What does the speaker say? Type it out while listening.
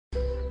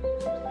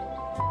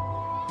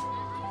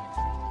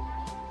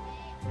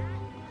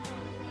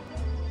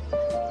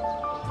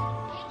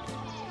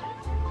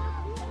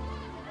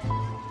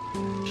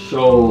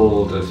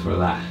shoulders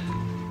relaxed.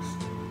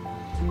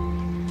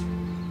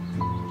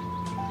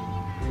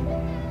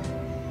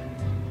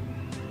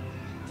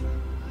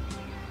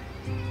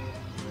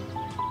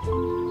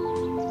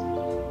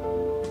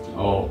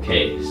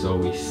 Okay, so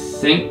we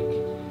sink,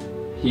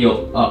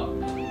 heel up,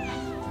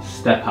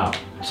 step out,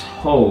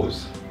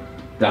 toes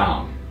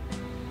down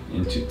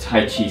into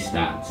Tai Chi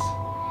stance.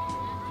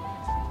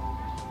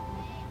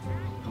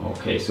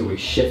 Okay, so we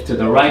shift to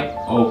the right,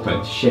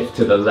 open, shift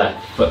to the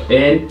left, foot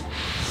in,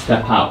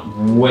 step out,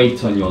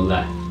 weight on your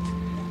left.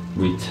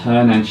 We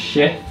turn and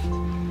shift,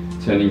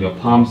 turning your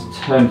palms,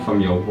 turn from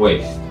your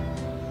waist.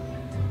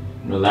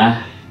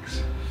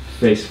 Relax,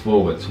 face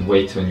forwards,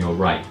 weight on your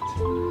right.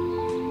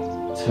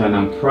 Turn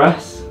and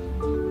press,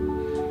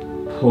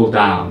 pull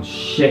down,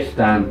 shift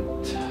and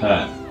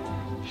turn,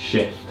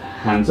 shift,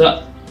 hands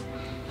up,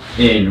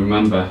 in,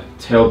 remember,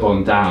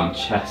 tailbone down,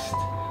 chest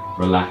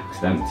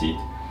relaxed, emptied,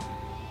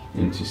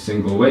 into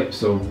single whip,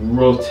 so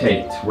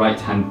rotate, right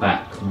hand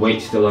back,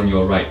 weight still on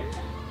your right,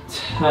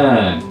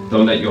 turn,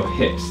 don't let your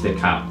hips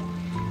stick out,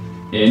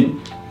 in,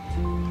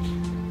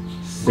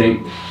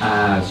 sink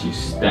as you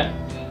step,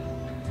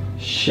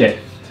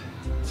 shift,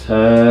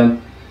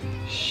 turn,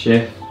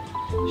 shift,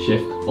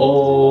 shift,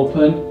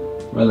 open,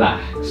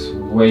 relax,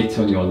 weight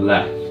on your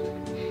left,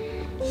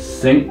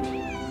 sink,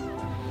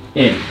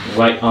 in,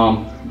 right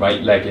arm,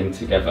 right leg in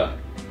together,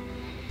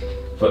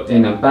 foot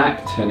in and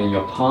back, turning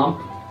your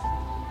palm,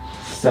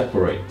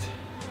 separate.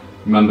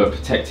 Remember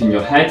protecting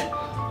your head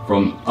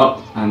from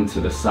up and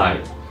to the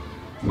side.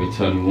 We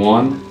turn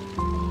 1,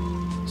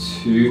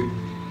 2,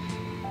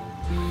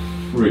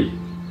 3.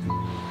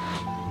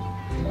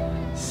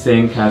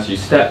 Sink as you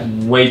step,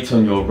 weight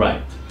on your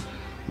right.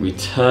 We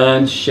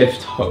turn,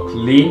 shift, hook,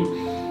 lean,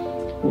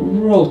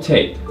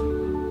 rotate,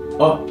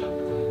 up,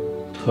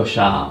 push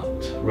out,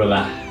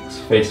 relax,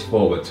 face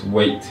forwards,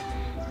 weight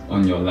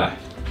on your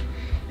left.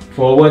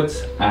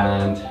 Forwards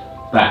and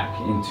back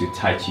into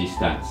Tai Chi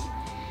stance.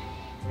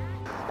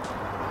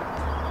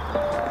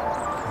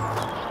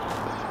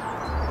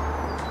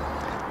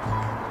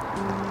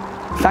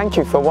 Thank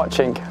you for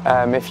watching.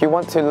 If you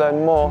want to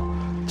learn more,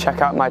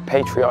 check out my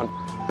Patreon,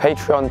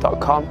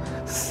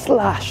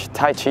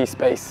 patreon.com/Tai Chi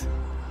Space.